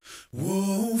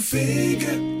Oh,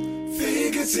 figures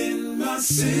in my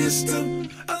system.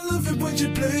 I love it when you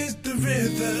play the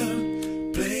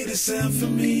rhythm. Play the sound for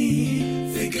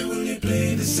me. Figure, will you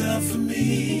play the sound for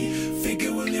me?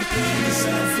 Figure, will you play the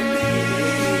sound for me?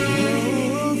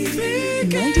 Oh,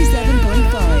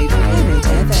 97.5 FM.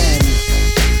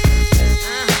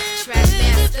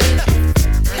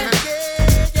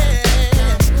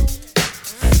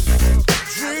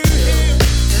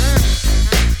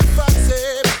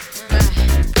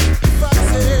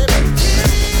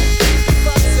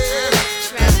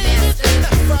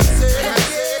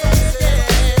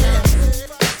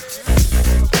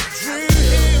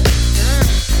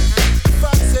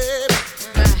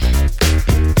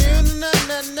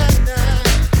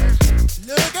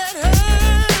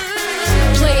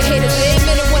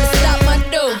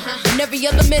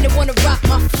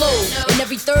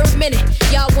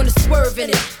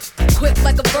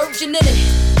 In it.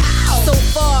 So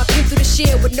far, came through the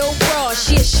shit with no bra.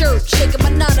 She a shirt, shaking my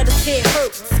knot out his head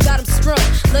hurts. Got him strung,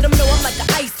 let him know I'm like the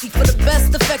icy. For the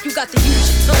best effect, you got to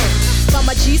use your tongue. Find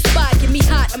my G-spot, get me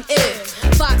hot, I'm ill.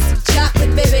 Foxy,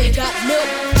 chocolate, baby, got milk.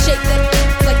 Shake that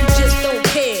like you just don't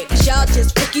care. Cause y'all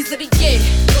just cookies of the year.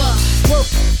 Work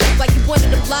like you wanted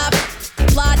to blob.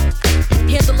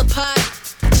 Handle a pie.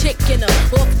 Chicken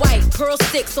off-white, pearl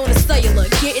sticks on the cellular.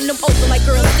 Getting them open like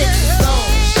girl sticks.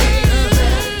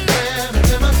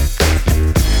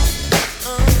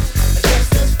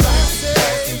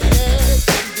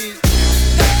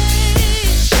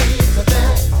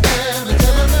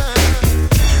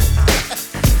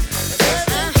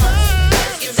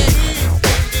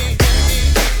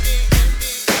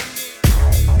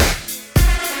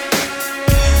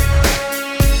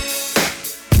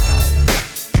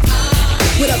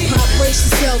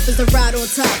 As I ride on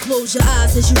top, close your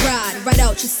eyes as you ride, right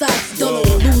out your sight. Don't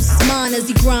lose his mind as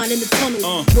he grind in the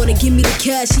tunnel. Wanna give me the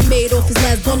cash he made off his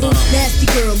last bundle? Nasty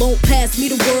girl, won't pass me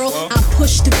the world. I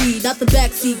push the beat, not the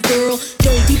backseat girl.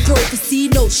 Don't be broke, cause see,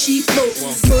 no, she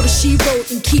floats. Murder she wrote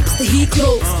and keeps the heat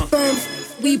close. Firm,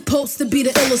 we post to be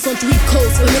the illest on 3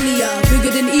 coasts. Familiar,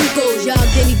 bigger than egos. Y'all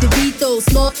Danny DeVito,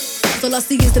 small. All I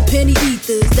see is the penny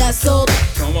ethers, that's all.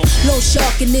 No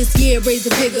shark in this year, raise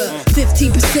the figure.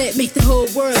 15% make the whole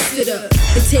world sit up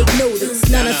and take notice.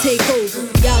 Now I take over,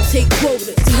 y'all take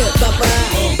quotas.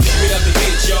 Bye-bye. Straight up the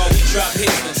gate, y'all, we drop hits.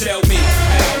 Now tell me,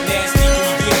 how nasty can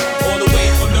you get? All the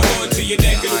way from the hood to your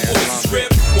neck of the woods.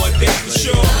 Rip, one thing for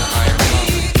sure.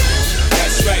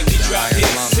 That's right, we drop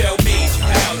hits. Tell me,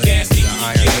 how nasty can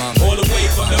you get? All the way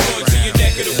from the hood to your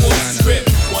neck of the woods. Rip,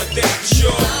 one thing for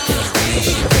sure.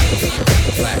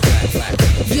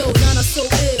 Yo, Nana so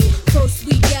ill. First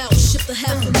week out, shipped a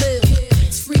 $500,000.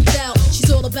 It's freaked out.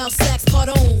 She's all about sax, part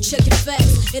on. Checking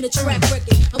facts in a track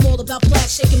record. I'm all about black,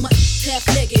 shaking my half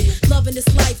naked. Loving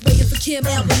this life, waiting for Kim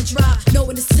album to drop.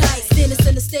 Knowing it's tight, standing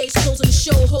center stage, closing the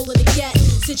show, holding the gap.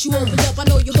 Since you opened up, I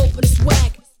know you're hoping it's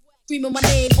whack. Screaming my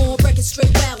name on record,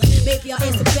 straight wildin'. Maybe I'll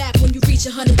answer back when you reach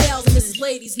 100,000. This is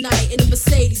ladies' night in a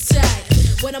Mercedes side.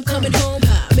 When I'm coming home,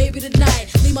 maybe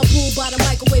tonight. Leave my boo by the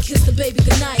microwave, kiss the baby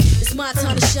goodnight. It's my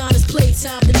time to shine, it's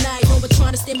playtime tonight. No one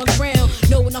trying to stay my ground.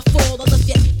 Know when I fall, I left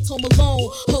your home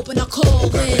alone, hoping I call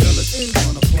in.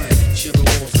 On a plane, shiver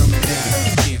walls coming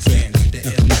down. Can't stand the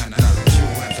M9.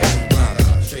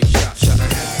 Straight shot, I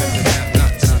had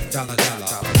 $7.5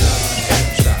 dollar.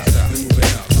 We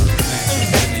moving up, mansion,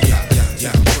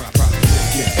 yeah, prop.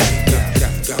 Yeah, got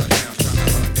down, trying to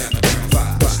run down the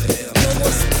ground. What's the hell?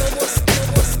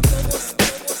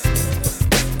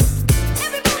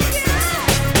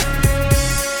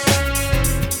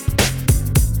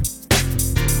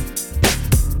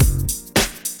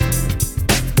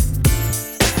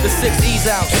 The 6E's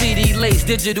out, CD lace,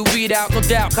 digital readout, no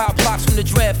doubt, cop blocks from the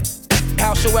draft.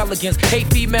 House show elegance, hate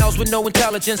females with no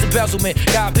intelligence, embezzlement.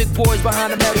 Got big boys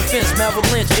behind a metal fence, Melvin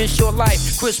Lynch, insure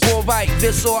life, crisp or right,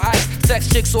 this or ice, sex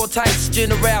chicks or types,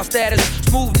 general status,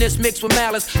 smoothness mixed with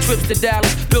malice, trips to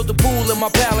Dallas, build a pool in my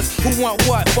palace. Who want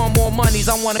what? For more monies,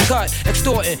 I want to cut,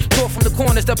 extorting, talk from the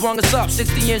corners that brung us up,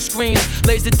 60-inch screens,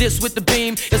 laser disc with the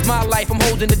beam. It's my life, I'm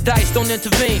holding the dice, don't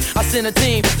intervene. I send a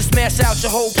team to smash out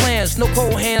your whole plans. No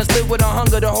cold hands, live with a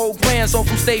hunger to hold brands. On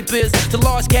from state biz to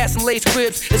large cats and lace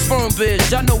cribs, it's firm biz.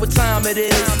 Y'all know what time it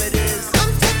is. I'm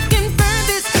talking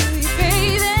furthest to you,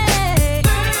 baby.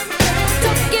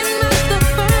 Talking about the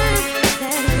firm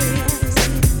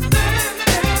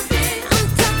that is. I'm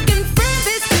talking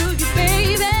furthest to you,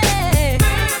 baby.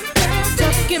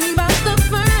 Talking about the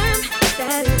firm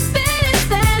that is.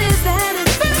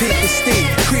 Peep the Steve,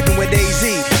 creeping with AZ,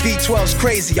 V12 world's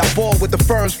crazy. I ball with the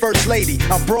firm's first lady.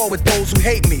 I brawl with those who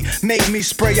hate me. Make me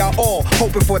spray out all,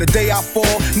 hoping for the day I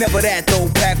fall. Never that though.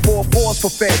 Pack 4-4s for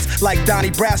feds like Donnie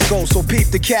Brasco. So peep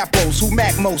the capos who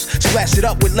mac most. Splash it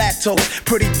up with lactose.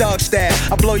 Pretty thug style.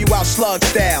 I blow you out slug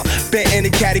style. Bent in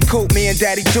the caddy coupe, me and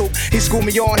Daddy Duke. He schooled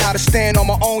me on how to stand on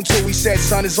my own too. He said,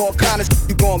 son, it's all kind of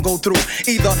you gon' go through.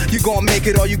 Either you gon' make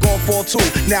it or you gon' fall too.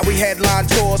 Now we headline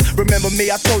tours. Remember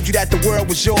me? I told you that the world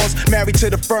was yours. Married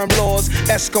to the firm laws.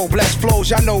 Esco, blessed flows,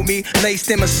 y'all know me. Laced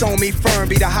them and sewn me firm.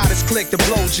 Be the hottest click, the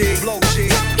blow G. Blow G.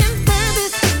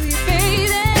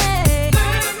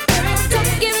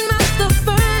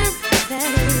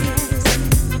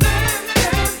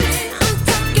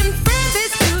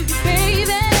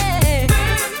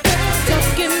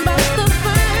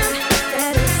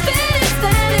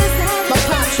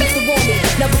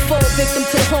 Victim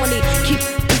to the horny, keep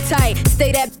tight,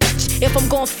 stay that bitch. If I'm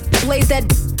gon' blaze that,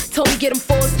 told me get him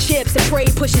 4 chips and pray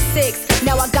push it 6.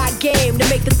 Now I got game to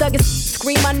make the thuggers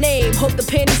scream my name. Hope the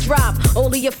pennies drop,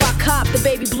 only if I cop the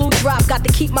baby blue drop. Got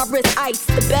to keep my wrist iced,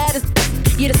 the baddest.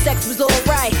 Yeah, the sex was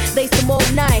alright, laced them all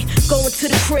night. Going to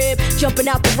the crib, jumping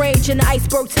out the range in the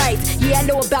iceberg tights. Yeah, I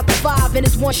know about the 5 and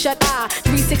his one shut eye.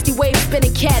 360 wave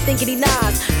spinning cat, thinking he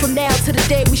nods. From now to the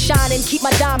day we shining, keep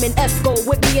my diamond Esco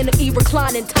with me in the E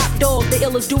reclining. Top dog, the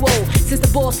illest duo. Since the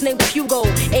boss named was Hugo,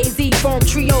 AZ firm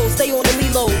trio, stay on the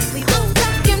Lilo. I'm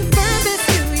talking furthest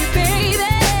to you, baby.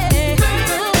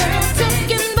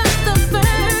 Talking about the firm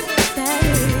that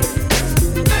is.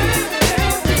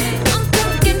 I'm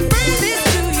talking furthest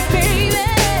to you, baby.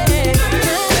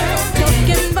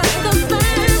 Talking about the firm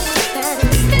that is.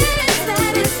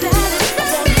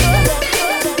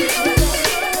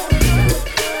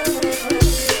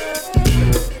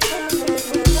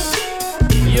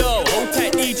 Yo, hold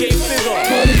tight, DJ Figure.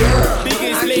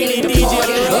 Biggest lady DJ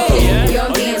around.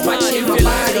 Young man's watching my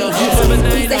body.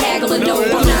 He's the haggler, no,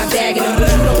 I'm not bagging him. But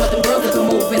you don't want the girls to come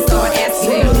over and start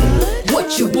asking him what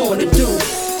you wanna do,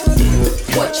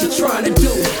 what you trying to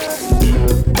do,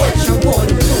 what you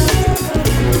wanna do,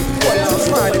 what you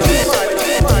trying to do.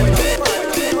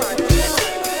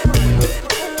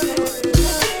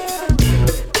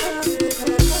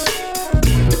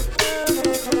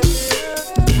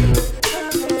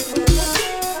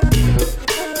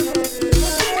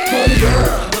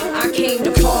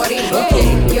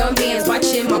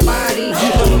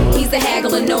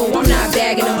 No, I'm not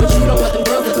bagging him, but you don't want them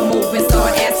girls to come over and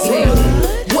start asking him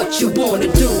what you wanna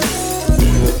do,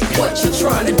 what you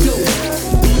trying to do,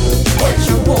 what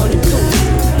you wanna do,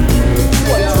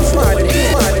 what you trying to do.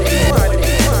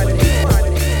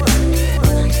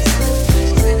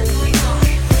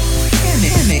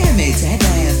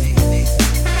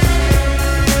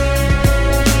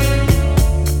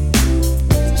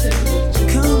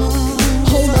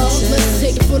 Hold up, let's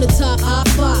take it from the top. I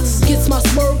Fox gets my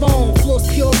swerve on.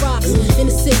 Pure rocks in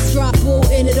the 6 drop, bull,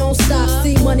 and it don't stop.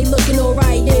 See money looking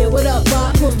alright, yeah, what up,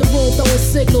 Bob? Across the room throwing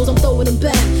signals, I'm throwing them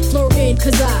back. Flirting,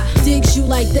 cause I digs you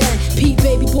like that. Pete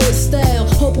baby boy style,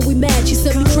 hoping we match. You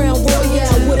said me crown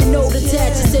royale, wouldn't know the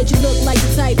tat. You said you look like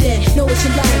the type that know what you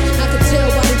like. I could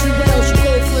tell by the jewels you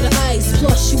go for the ice.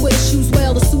 Plus you wear shoes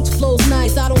well, the suit flows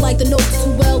nice. I don't like the notes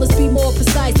too well, let's be more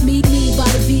precise. Meet me by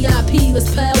the VIP,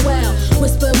 let's powwow.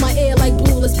 Whisper in my ear like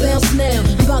blue, let's bounce now.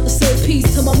 I'm about to say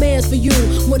peace to my mans for you.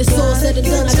 When it's all said and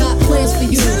done, I got plans for you.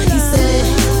 He said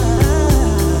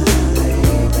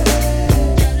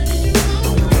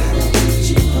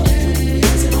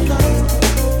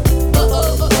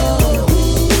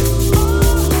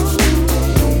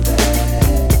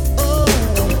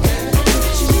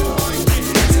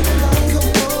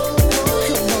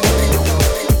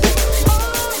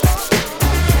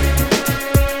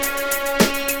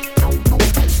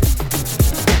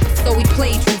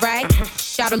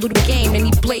a little game and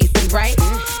he blazed you, right?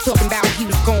 Talking about he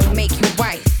was gonna make you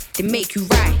right, then make you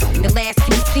right. And the last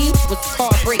thing you seen was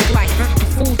heartbreak like, you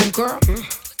fooled him, girl.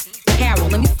 Carol,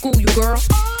 let me school you, girl.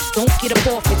 Don't get up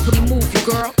off it till he move you,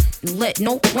 girl. And let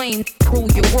no blame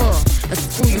rule your world.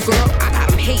 Screw you, girl. I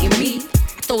got him hating me.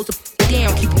 I throw the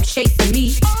down, keep him chasing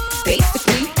me.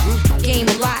 Basically, game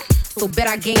a lot, so bet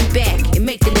I game back and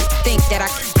make the nigga think that I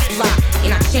keep a lot.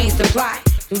 And I changed the plot.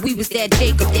 When we was that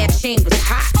Jacob, that chain was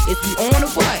hot. Is we on or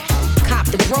what? Cop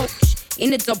the brooch in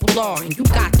the double R, and you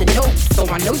got the note, so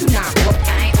I know you not broke.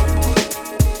 I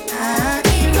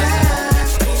can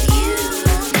rock with you.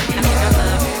 I mean, I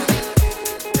love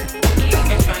you. You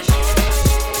can trust you.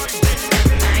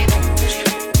 I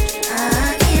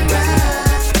can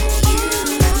rock with you.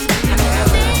 I mean, I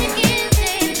love you.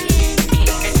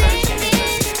 You can trust you.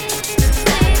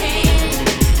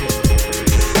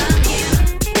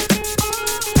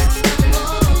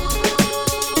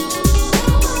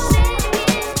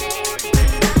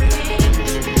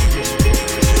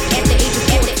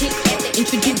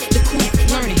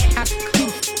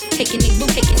 taking it,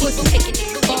 quick taking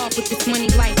it, off with this money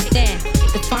lifestyle.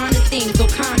 The finer things, all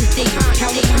kind of things.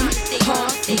 California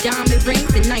cars and diamond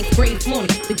rings and ninth grade flaunt.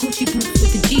 The Gucci boots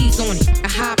with the G's on it. A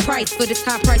high price for this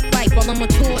high price life. While I'm on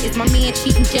tour, is my man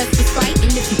cheating just to fight?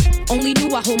 And if you only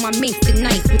knew I hold my minks at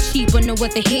night, but cheap but no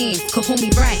other hands could hold me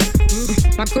right.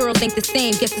 My girls ain't the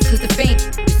same, guess it's cause the fame.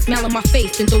 Smell on my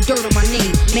face and throw dirt on my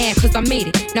name. Mad cause I made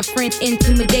it. Now friends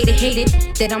intimidated, hated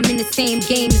that I'm in the same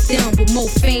game as them with more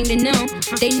fame than them.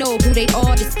 They know who they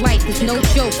are, this life is no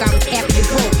joke. I was happy and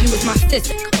broke, you was my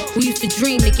sister. We used to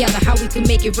dream together, how we could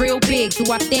make it real big, do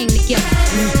our thing together.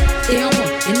 Thelma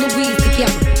and Louise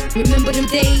together. Remember them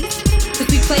days? Cause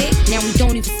we played, now we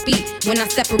don't even speak. When I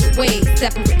separate ways,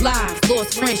 separate lives,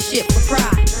 lost friendship for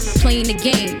pride. Playing the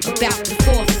game, about to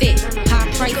forfeit. High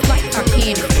price life, I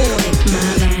can't afford it.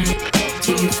 My life,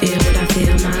 do you feel what I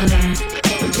feel? My life,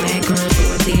 a black girl, so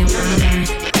I feel my life.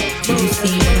 Do you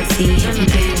see what I see? Every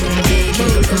day when I dig, you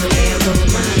go there, go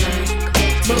my life.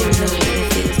 Do you know what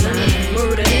it feels like?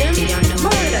 Murder them, do y'all know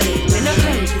what it is? when I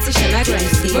come, position I grab,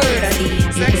 murder them.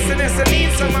 Sexiness and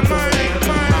needs on my mind.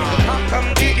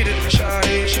 Come kick it in the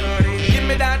shawty. Give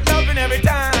me that loving every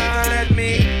time. Let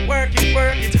me work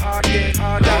it hard, get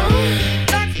harder.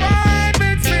 That's fine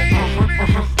with me.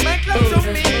 Make love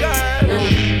to me, girl.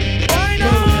 Why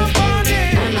not on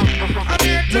it? I'm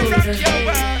here to rock your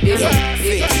world.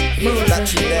 Fix, that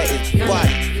tune there is wild.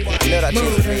 You know that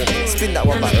tune's real. Spin that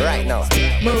one back right now.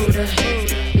 Murder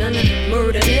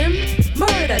them.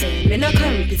 In a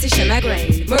competition, I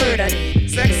grind. Murder them.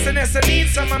 Sexiness and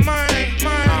needs on my mind.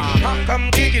 Come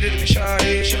kick it in the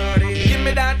shawty. Give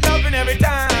me that loving every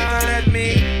time. Let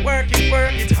me work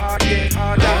it hard, get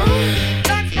harder.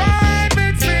 That's fine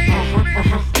with me.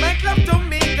 Make love to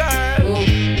me, girl.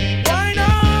 Why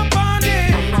not on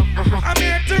it? I'm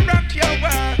here to rock your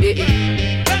world.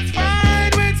 That's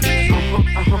fine with me.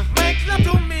 Make love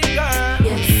to me, girl.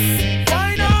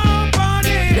 Why not on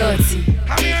it?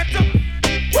 I'm here to.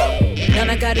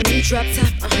 Now I got a new drop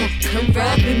top, come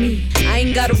ride with me. I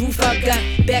ain't got a roof, I got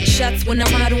back shots when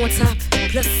I'm out on top.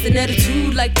 Plus an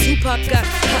attitude like Tupac got.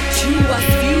 Hot chew, I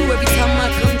spew every time I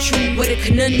come true. What a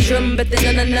conundrum, but the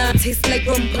na-na-na tastes like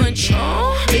rum punch.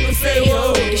 Make them say,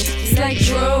 oh, this shit is like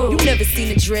dro. You never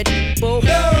seen a dread, bo.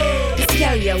 This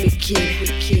gal, yeah,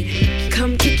 wicked.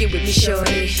 Come kick it with me,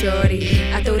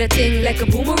 shorty. I throw that thing like a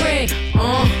boomerang.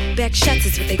 Back shots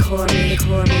is what they call me.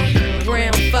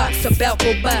 Brown fox, a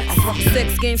Balco box.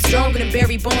 Sex game stronger than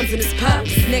Barry Bonds in his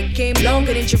pops. Neck game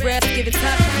longer than giraffes giving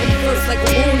top. First like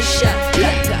a wounded shot.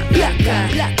 Black guy.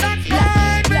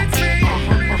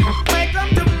 Make love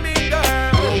to me,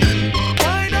 girl.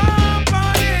 Why not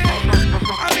on it?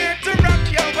 I'm here to rock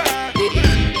your world.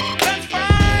 That's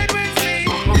fine with me.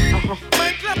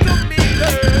 Make love to me,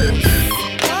 girl.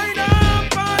 Why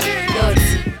not on it?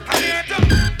 I'm here to.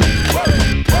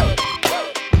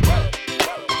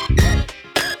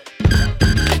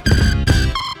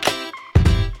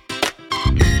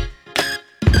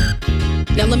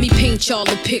 Now let me paint y'all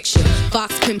a picture.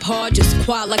 Fox pimp hard, just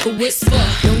quiet like a whisper.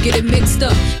 Don't get it mixed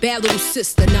up. Bad little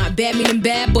sister, not bad meaning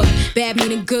bad, but bad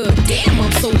meaning good. Damn,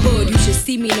 I'm so hood. You should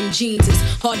see me in them jeans. It's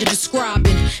hard to describe,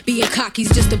 and being cocky's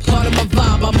just a part of my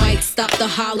vibe. I might stop the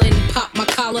hollering, pop my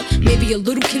collar. Maybe a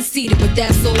little conceited, but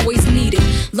that's always needed.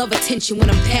 Love attention when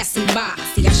I'm passing by.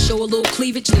 See, I show a little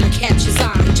cleavage and I catch his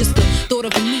eye. Just the thought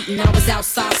of a meeting, I was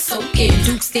outside soaking.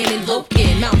 Duke standing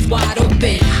loking, mouth wide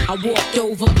open. I walked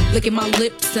over, licking my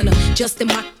lips and adjusting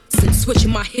my and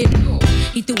switching my hip.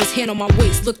 He threw his hand on my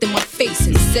waist, looked in my face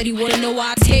and said he wanna know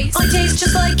how I taste. I taste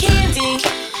just like candy.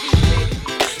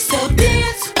 So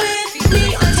dance with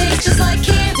me. I taste just like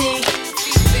candy.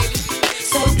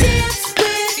 So dance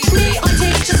with me. I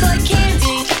taste just like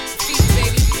candy.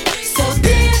 So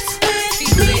dance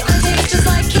with me. I taste just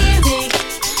like candy.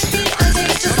 I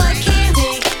taste just like candy.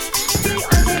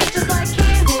 I taste just like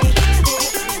candy.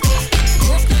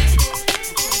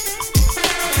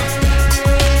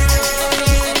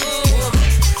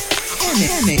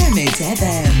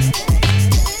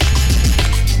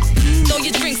 Throw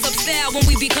your drinks up style when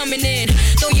we be coming in.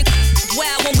 Throw your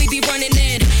wild when we be running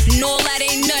in. And all that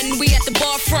ain't nothing, we at the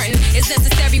bar frontin'. It's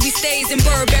necessary, we stays in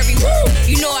Burberry. Woo!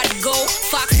 You know how to go.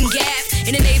 Fox and Gaff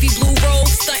in the navy blue robe,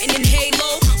 stuntin' in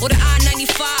Halo. Or the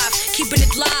I-95, keeping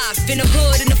it live. In the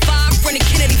hood, in the 5, running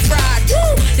Kennedy fried.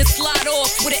 Woo! Then slide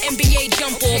off with an NBA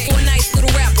jump off. For a nice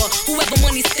little rapper, whoever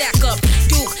money stack up.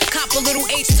 Duke, cop a little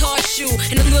H-Tar shoe.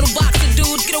 And a little box of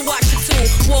dudes, get a watch or two.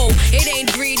 Whoa, it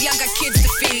ain't greed, y'all got kids to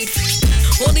feed.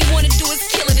 All they wanna do is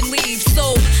kill it and leave.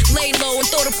 So lay low and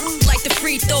throw the like the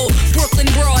free throw. Brooklyn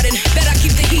broad and bet I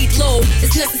keep the heat flow.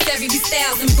 It's necessary, we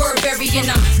styles in Burberry. And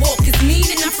I walk is mean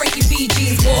and I'm Frankie B.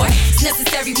 Jeans, boy. It's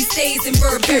necessary, we stays in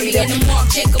Burberry. And the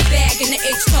Marc Jacob bag and the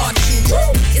H card shoe.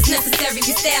 It's necessary,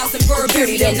 we styles in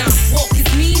Burberry. And I walk is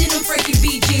mean and I'm Frankie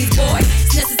B. Jeans, boy.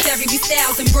 It's necessary, we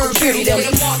styles in Burberry. With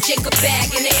the Marc Jacob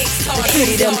bag and the H card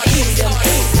shoe.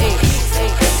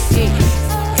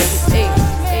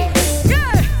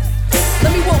 Yeah.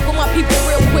 Let me walk with my people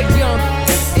real quick, young.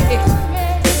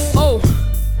 Oh.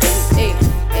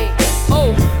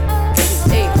 Oh.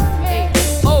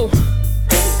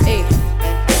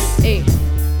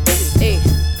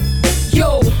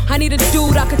 Yo, I need a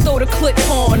dude I can throw the clip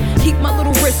on. Keep my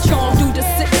little wrist charm, do the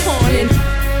sit on. And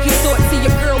he thought, see,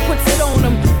 your girl puts it on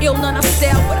him. Ill Nana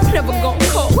style, but I'm never gonna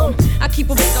call him. I keep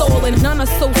him stolen, Nana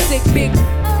so sick, big.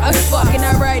 I fucking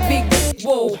I ride big,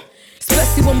 whoa.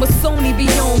 Especially when my Sony be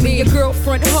on me. A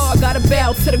girlfriend hard, gotta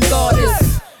bow to the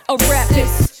goddess. A rap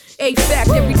this, a fact.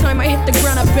 Every time I hit the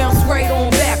ground, I bounce right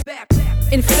on back.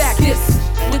 In fact, this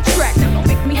the track. Now don't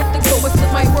make me have to go and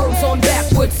flip my words on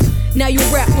backwards. Now you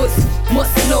rappers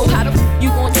must know how to you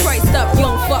gon' try stop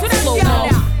young fuck slow now.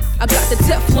 I got the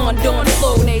Teflon Dawn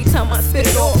flow, and every time I spit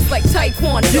it off it's like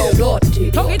Taekwondo.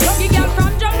 Talkie girl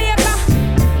from Jamaica,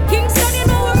 Kingston you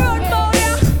know we road boy,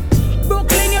 yeah.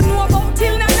 Brooklyn you know about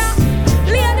till Nana.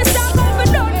 Ladies talk out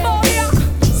for done boy, yeah.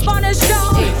 Spanish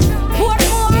town,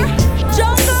 Portmore,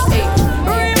 Jungle,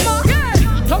 Rima.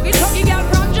 Talkie girl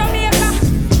from Jamaica,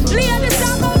 ladies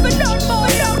talk out for done boy,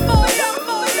 done boy, done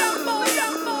boy, done boy,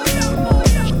 done boy, done boy,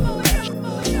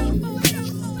 done boy, done boy,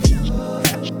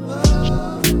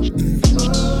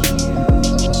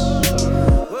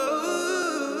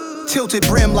 Tilted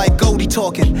brim like Goldie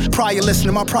talking. Prior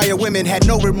listener, my prior women had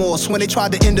no remorse. When they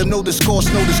tried to end them, no discourse,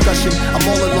 no discussion. I'm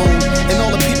all alone, and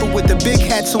all the people with the big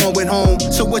hats on went home.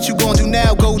 So what you gonna do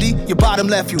now, Goldie? Your bottom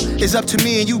left you. It's up to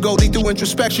me and you, Goldie. Through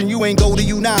introspection, you ain't Goldie,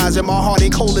 you Nas. And my heart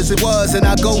ain't cold as it was. And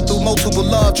I go through multiple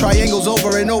love triangles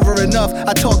over and over enough.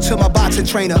 I talk to my boxing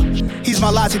trainer. He's my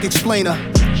logic explainer.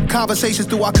 Conversations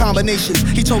through our combinations.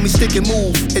 He told me stick and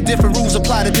move, and different rules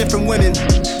apply to different women.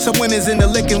 Some women's into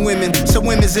licking women, some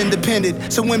women's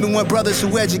independent. Some women want brothers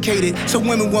who educated. Some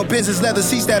women want business leather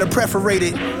seats that are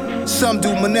perforated. Some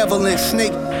do malevolent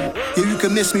snake. Yeah, you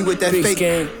can miss me with that Big fake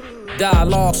game.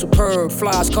 Dialogue superb,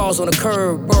 flies cars on the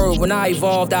curb. Bird, when I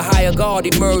evolved, a higher guard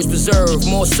emerged, reserved,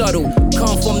 more subtle.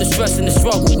 Come from the stress and the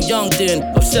struggle. Young then,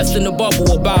 obsessed in the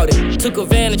bubble about it. Took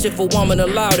advantage if a woman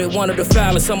allowed it. One of the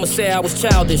foulest, I'ma say I was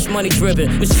childish, money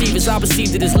driven. Mischievous, I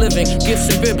perceived it as living. Gifts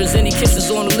and ribbons, any kisses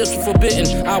on the lips were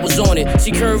forbidden. I was on it.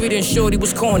 She curried and shorty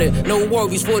was cornered. No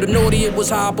worries for the naughty, it was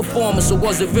high performance. So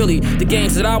was it really? The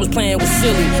games that I was playing was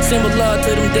silly. Similar to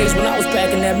them days when I was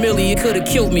packing that millie. It could've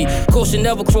killed me. Caution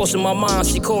never crossing my mind,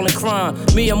 she calling crime.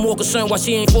 Me, I'm more concerned why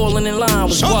she ain't falling in line.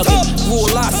 Was bugging.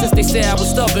 Grew a lot since they said I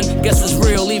was stubborn. Guess it's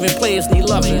real, even players need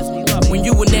loving. When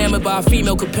you enamored by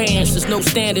female companions, there's no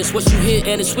standards. What you hit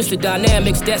and it's twisted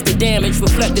dynamics, that's the damage.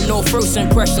 Reflecting no first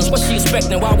impressions. What she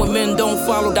expecting? Why when men don't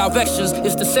follow directions?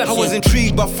 It's deception. I was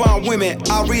intrigued by fine women.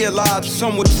 I realized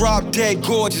some would drop dead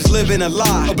gorgeous, living a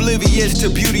lie. Oblivious to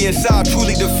beauty inside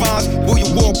truly defines. Will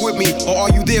you walk with me or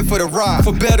are you there for the ride?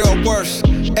 For better or worse,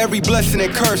 every blessing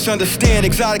and curse. Understand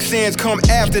exotic sands come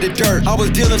after the dirt. I was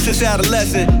dealing since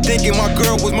adolescent, thinking my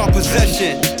girl was my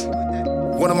possession.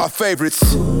 One of my favorites,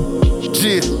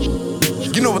 Jid.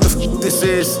 You know what the f this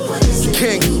is?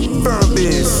 King, firm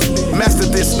biz. Master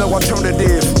this, no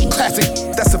alternative. Classic,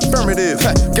 that's affirmative.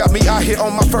 Got me out here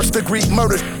on my first degree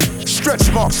murder.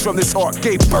 Stretch marks from this art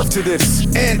gave birth to this.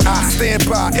 And I stand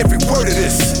by every word of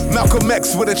this. Malcolm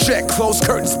X with a check, closed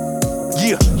curtains.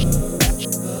 Yeah.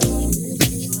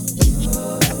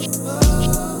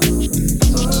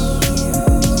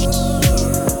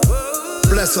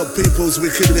 Bless up peoples,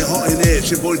 we're keeping it hot in here.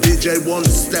 It's your boy DJ One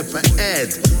Step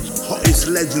Ahead. Hottest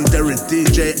legendary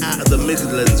DJ out of the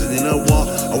Midlands. And you know what?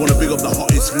 I want to big up the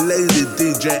hottest lady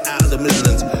DJ out of the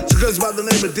Midlands. She goes by the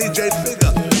name of DJ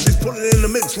Figure. She's putting it in the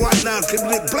mix right now, keeping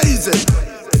it blazing.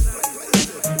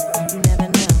 You never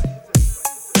know.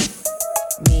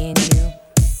 Me and you.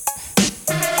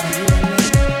 You and me.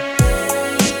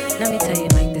 Let me tell you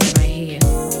like this right here.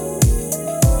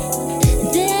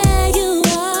 There you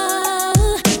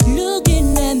are,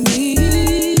 looking at me.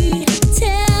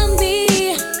 Tell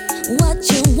me what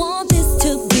you want this to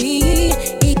be.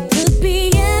 It could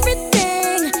be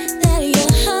everything that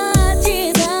your heart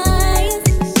desires.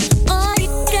 All you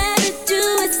gotta do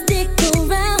is stick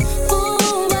around for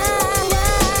a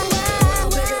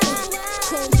while.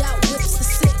 Chromed out whips the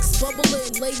six,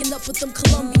 bubbling, laying up with them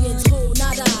Colombians. Whole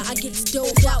nada, I get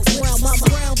doped out, round mama,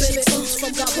 round baby.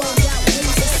 From got round out,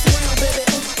 whips the round baby.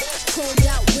 Chromed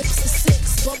out whips the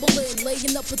six, bubbling,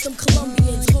 laying up with them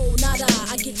Colombians. Oh, nada,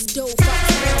 I get dope.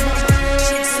 Foxy Brown, mama,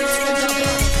 chick six from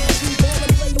Gabon. You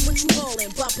ballin', playin' what you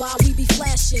haulin'. Bye-bye, we be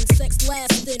flashing, sex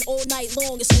lasting all night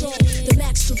long. It's strong, the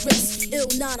max to wrist, ill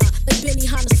nana, like Benny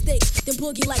Hanna steaks. Then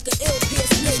boogie like an ill beer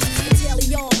snake.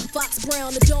 Italian, Fox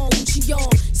Brown, the Dawn, Lucian,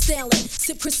 Stalin,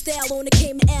 sip Cristal on the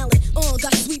Cayman Allen.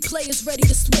 Got sweet players ready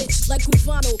to switch, like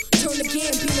Gufano, turn the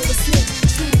Gambino to snitch.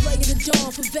 True player the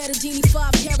Dawn, for Vettadini,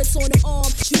 5 carats on the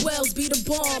arm. Jewels be the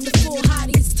bomb, the full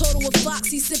hotties, total with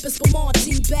Foxy, sippin'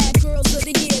 Spumante. Bad girls of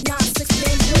the year, 9-6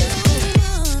 damn good.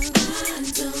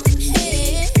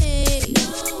 Hey, no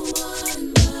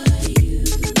one but you.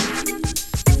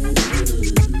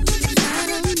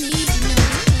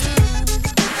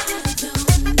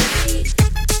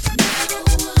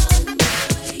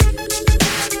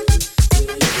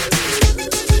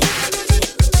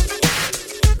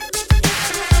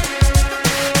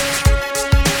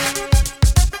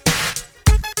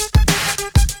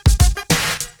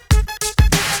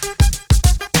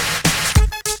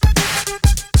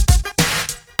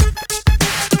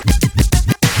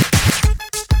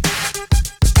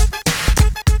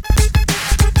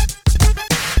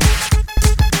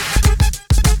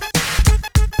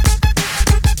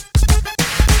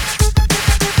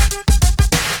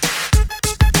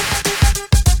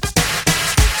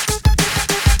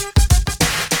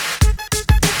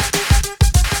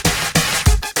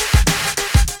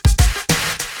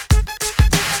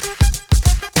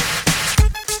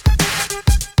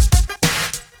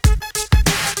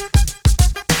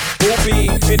 I don't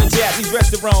need in a Japanese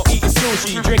restaurant, eating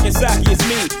sushi, drinking sake, it's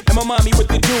me and my mommy with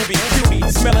the doobie, cutie,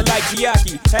 smelling like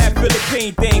Kiyaki, half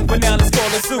Philippine thing, but now let's call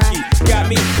it Suki. Got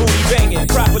me booty banging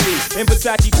properly in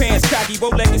Versace pants, cocky,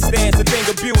 bow-legged stands, a thing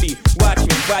of beauty. Watch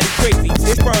me, body crazy,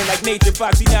 it's burned like nature,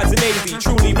 Foxy, Nazi,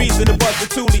 truly reason to bust the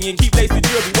toolie and keep lace the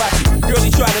jewelry. Watch me,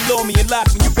 girlie try to lure me and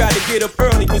lock me, you gotta get up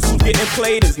early, cause who's getting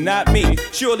played is not me.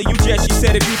 Surely you just, she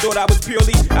said, if you thought I was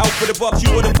purely out for the bucks,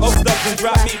 you would've posted up and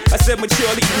dropped me. I said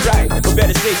maturely, you right, but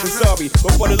better safe than sorry.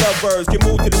 Before the lovebirds can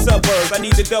move to the suburbs, I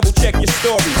need to double check your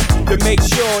story to make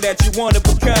sure that you one of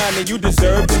a kind and you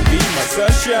deserve to be my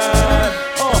sunshine.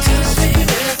 Just baby,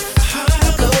 how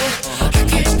I go, I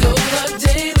can't go a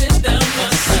day without my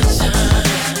sunshine.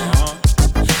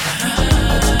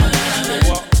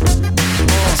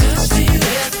 Just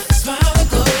baby, smile it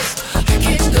goes, I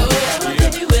can't go a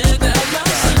day without my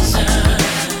sunshine.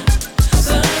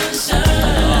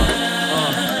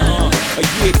 A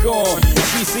year gone, and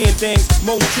she's seeing things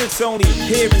most chicks only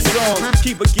hearing songs.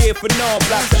 Keep a gear for norm,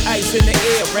 blocks of ice in the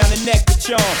air, round the neck to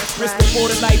charm. Risk before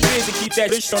the night is to keep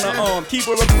that bitch on her arm. Keep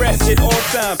her abreast at all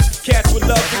times. Cats would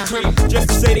love to creep, just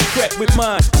to say they crept with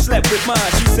mine, slept with mine.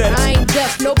 She said, I ain't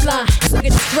deaf, no blind. Look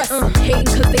at the stress, hating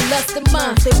cause they less than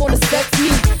mine. They wanna sex me,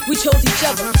 we chose each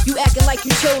other. You acting like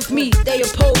you chose me. They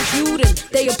oppose you, then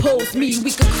they oppose me.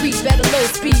 We could creep at a low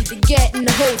speed to get in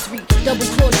the hosiery. Double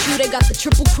cross you, they got the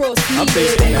triple cross me. I'm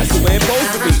thinking that's the way it's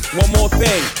supposed to be. One more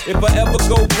thing, if I ever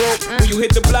go broke, will you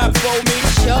hit the block for me?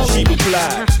 She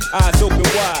replied, eyes open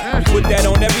wide. You put that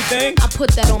on everything? I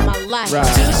put that on my life. Right.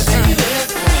 Just baby,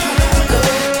 how I go,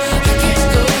 I can't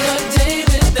go a day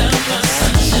without my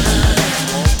sunshine.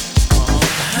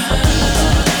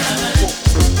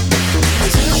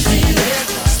 Just baby,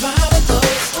 smile it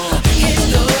goes, I can't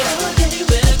go a day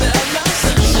without my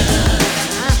sunshine.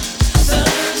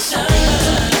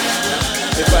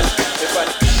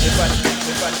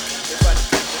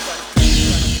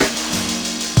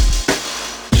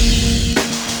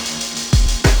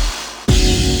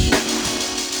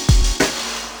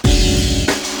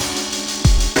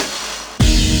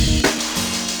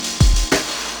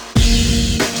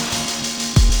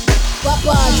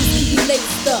 Just keep me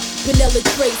laced up, Vanilla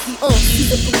Tracy,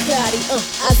 Caesar Bugatti,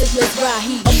 Isaac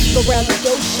Mizrahi, up around the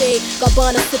Dolce,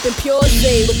 Gabbana sipping pure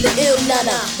Zay with the ill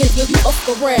nana, give you up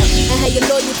around, I had your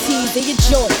loyalties in your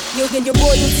joint, you'll get your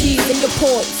royalties and your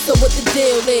points, so what the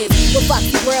deal is, with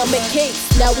Foxy Brown make cakes,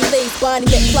 now we lace Bonnie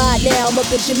and Clyde, now I'm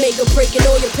up in Jamaica breaking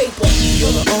all your paper.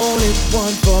 You're the only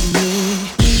one for me,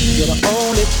 you're the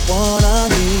only one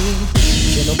I need,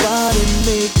 can nobody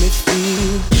make me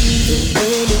feel the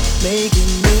way you're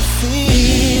making me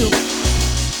feel.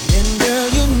 And girl,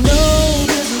 you know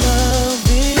this love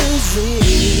is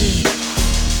real.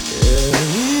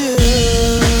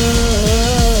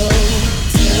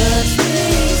 Touch me,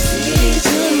 see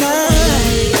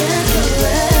tonight.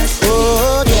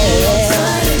 Oh yeah.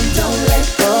 Don't let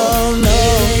go. Oh no.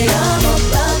 I'm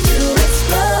about to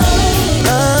explode.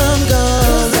 I'm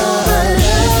gonna love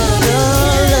your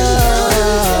love.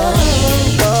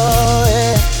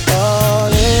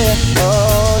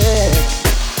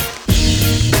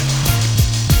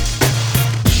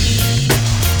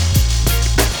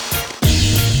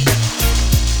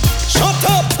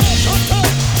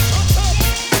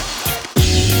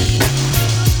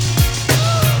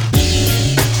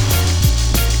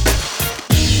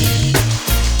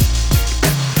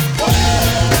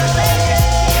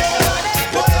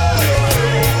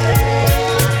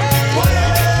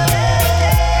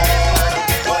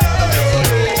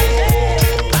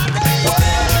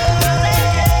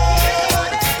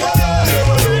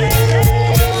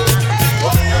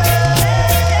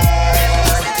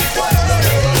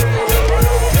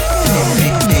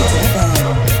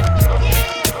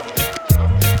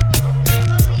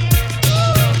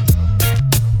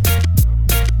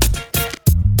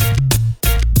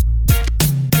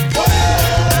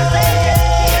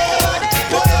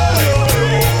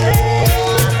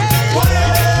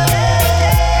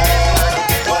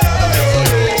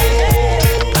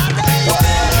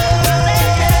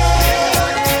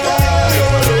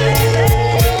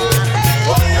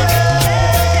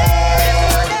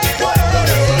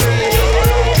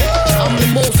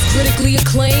 critically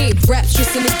acclaimed,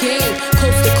 rapturous in the game.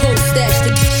 Coast to coast, stash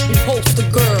the and host the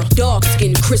girl. Dark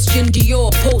skin, Christian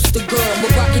Dior poster girl.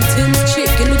 Moroccan Tim's chick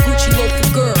and the Gucci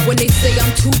loafer girl. When they say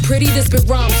I'm too pretty, this bit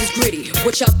rhymes is gritty.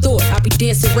 What y'all thought? I be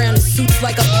dancing around in suits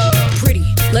like I'm pretty.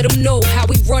 Let them know how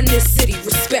we run this city.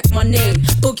 Respect my name.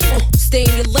 Boogie, stay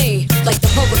in your lane like the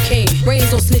hurricane.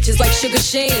 Rains on snitches like Sugar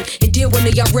Shane. And deal when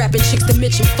they y'all rapping chicks to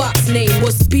mention Fox name.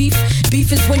 What's beef?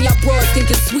 Beef is when y'all broad think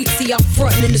it's sweet. See, I'm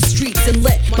frontin' in the streets and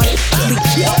let my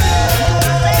sleep.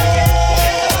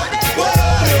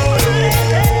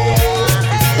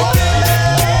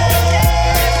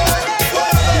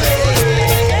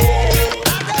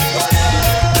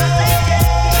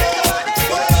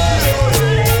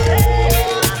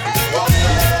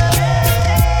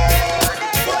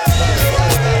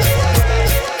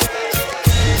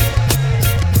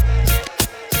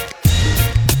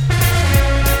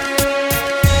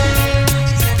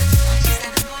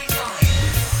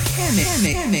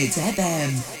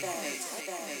 FM.